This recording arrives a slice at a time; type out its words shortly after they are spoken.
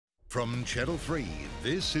From Channel 3,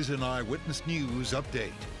 this is an Eyewitness News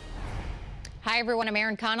update. Hi, everyone. I'm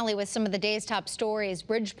Erin Connolly with some of the day's top stories.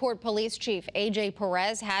 Bridgeport Police Chief A.J.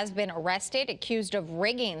 Perez has been arrested, accused of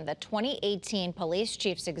rigging the 2018 police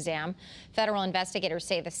chief's exam. Federal investigators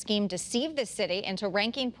say the scheme deceived the city into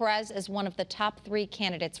ranking Perez as one of the top 3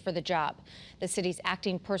 candidates for the job. The city's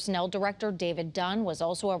acting personnel director, David Dunn, was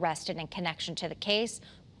also arrested in connection to the case.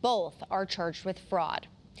 Both are charged with fraud.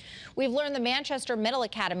 We've learned the Manchester Middle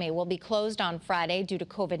Academy will be closed on Friday due to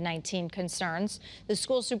COVID-19 concerns. The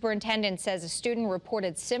school superintendent says a student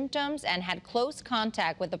reported symptoms and had close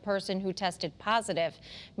contact with the person who tested positive.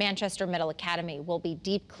 Manchester Middle Academy will be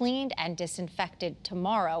deep cleaned and disinfected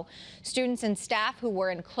tomorrow. Students and staff who were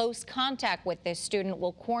in close contact with this student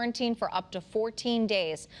will quarantine for up to 14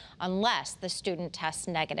 days unless the student tests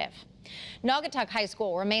negative. Naugatuck High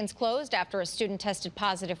School remains closed after a student tested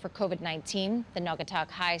positive for COVID-19. The Naugatuck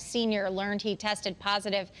High senior learned he tested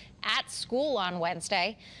positive at school on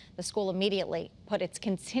Wednesday. The school immediately put its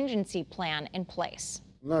contingency plan in place.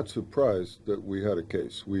 I'm not surprised that we had a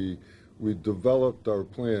case. We developed our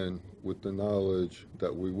plan with the knowledge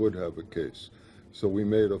that we would have a case. So we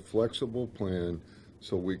made a flexible plan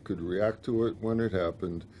so we could react to it when it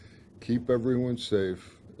happened, keep everyone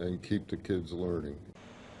safe, and keep the kids learning.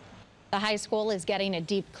 The high school is getting a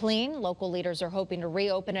deep clean. Local leaders are hoping to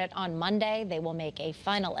reopen it on Monday. They will make a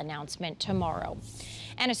final announcement tomorrow.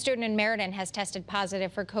 And a student in Meriden has tested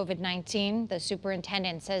positive for COVID-19. The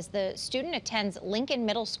superintendent says the student attends Lincoln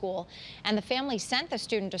Middle School, and the family sent the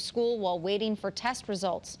student to school while waiting for test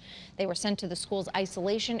results. They were sent to the school's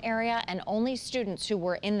isolation area, and only students who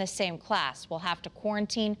were in the same class will have to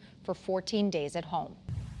quarantine for 14 days at home.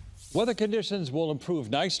 Weather conditions will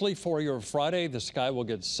improve nicely for your Friday. The sky will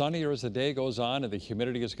get sunnier as the day goes on, and the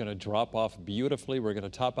humidity is going to drop off beautifully. We're going to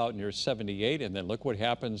top out near 78, and then look what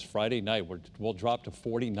happens Friday night. We'll drop to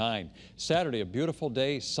 49. Saturday, a beautiful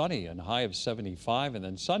day, sunny and high of 75, and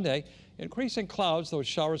then Sunday, increasing clouds. Those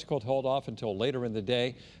showers could hold off until later in the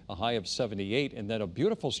day, a high of 78, and then a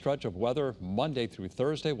beautiful stretch of weather Monday through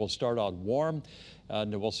Thursday. We'll start out warm,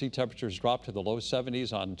 and we'll see temperatures drop to the low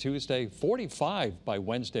 70s on Tuesday, 45 by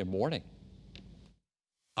Wednesday morning.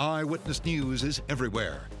 Eyewitness News is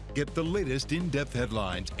everywhere. Get the latest in-depth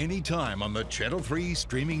headlines anytime on the Channel 3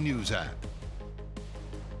 streaming news app.